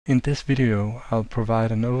In this video, I'll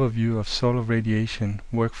provide an overview of solar radiation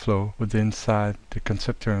workflow inside the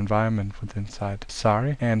conceptual environment inside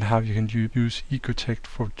Vasari, and how you can use EcoTech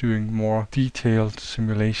for doing more detailed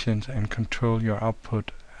simulations and control your output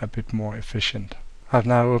a bit more efficient. I've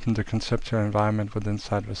now opened the conceptual environment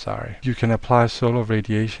inside Vasari. You can apply solar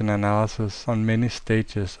radiation analysis on many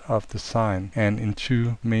stages of design and in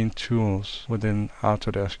two main tools within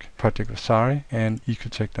Autodesk: Project Vasari and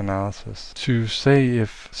EcoTech analysis. To say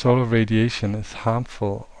if solar radiation is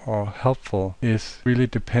harmful or helpful is really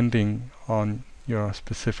depending on your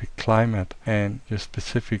specific climate and your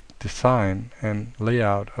specific design and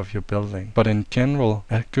layout of your building. But in general,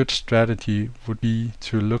 a good strategy would be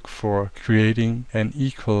to look for creating an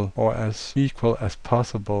equal or as equal as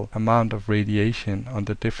possible amount of radiation on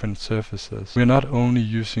the different surfaces. We're not only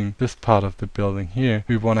using this part of the building here,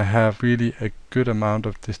 we want to have really a good amount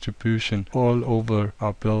of distribution all over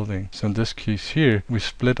our building. So in this case here, we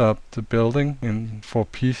split up the building in 4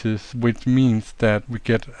 pieces, which means that we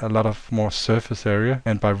get a lot of more surface area,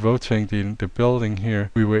 and by rotating the building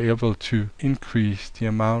here, we were able to increase the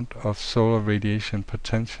amount of solar radiation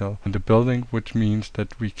potential in the building, which means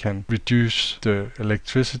that we can reduce the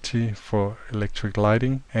electricity for electric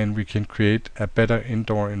lighting, and we can create a better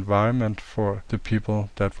indoor environment for the people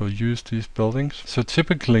that will use these buildings. So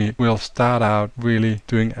typically we'll start out really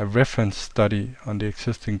doing a reference study on the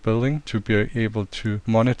existing building to be able to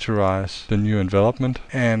monitorize the new development,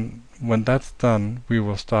 and when that's done, we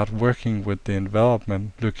will start working with the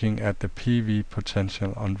envelopment, looking at the PV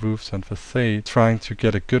potential on roofs and facades, trying to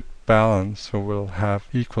get a good balance so we'll have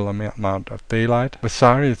equal amount of daylight.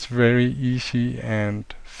 Vasari is very easy and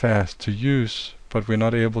fast to use, but we're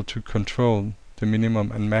not able to control the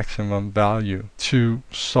minimum and maximum value. To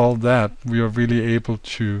solve that, we are really able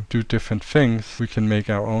to do different things. We can make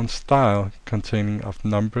our own style containing of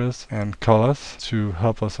numbers and colors to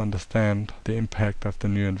help us understand the impact of the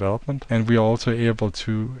new development, and we are also able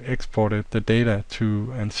to export the data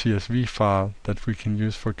to an CSV file that we can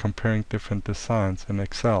use for comparing different designs in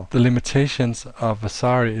Excel. The limitations of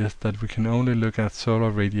Vasari is that we can only look at solar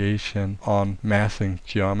radiation on massing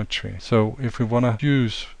geometry. So if we want to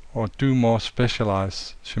use or do more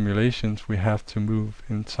specialized simulations, we have to move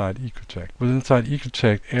inside EcoTech. Inside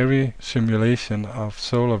EcoTech, every simulation of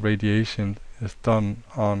solar radiation is done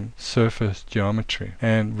on surface geometry,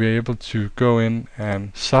 and we're able to go in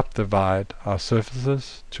and subdivide our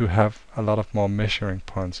surfaces to have a lot of more measuring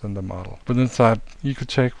points in the model. Inside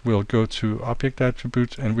EcoTech, we'll go to object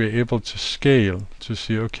attributes, and we're able to scale to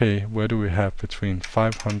see, okay, where do we have between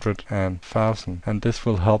 500 and 1000, and this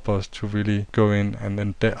will help us to really go in and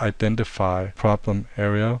then identify problem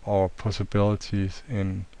area or possibilities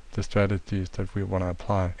in the strategies that we want to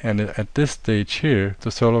apply. And at this stage here,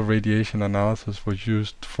 the solar radiation analysis was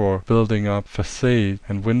used for building up facade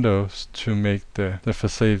and windows to make the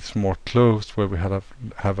facades more closed, where we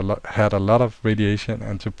had a lot of radiation,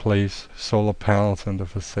 and to place solar panels in the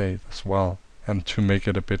facade as well, and to make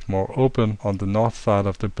it a bit more open on the north side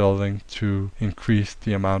of the building to increase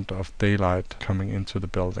the amount of daylight coming into the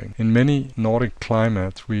building. In many Nordic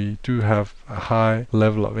climates, we do have a high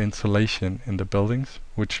level of insulation in the buildings,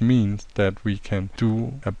 which means that we can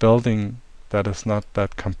do a building that is not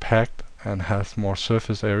that compact and has more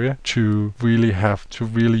surface area to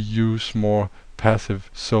really use more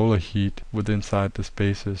passive solar heat inside the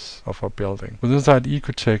spaces of our building. Inside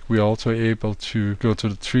EcoTech, we're also able to go to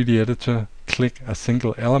the 3D editor, click a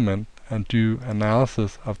single element, and do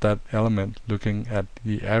analysis of that element, looking at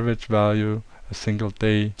the average value, a single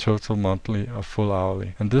day, total monthly, or full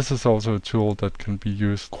hourly. And this is also a tool that can be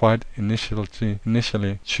used quite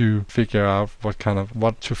initially to figure out what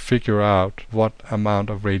amount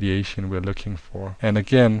of radiation we're looking for. And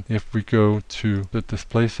again, if we go to the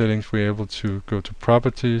display settings, we're able to go to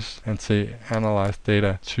properties and say analyze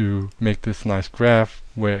data to make this nice graph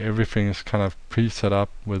where everything is kind of pre-set up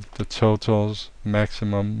with the totals,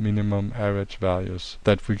 maximum, minimum, average values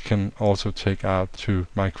that we can also take out to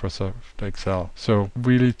Microsoft Excel. So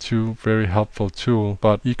really two very helpful tools,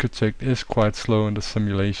 but EcoTech is quite slow in the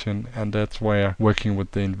simulation, and that's where working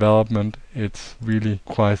with the envelopment, it's really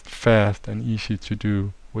quite fast and easy to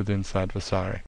do inside Vasari.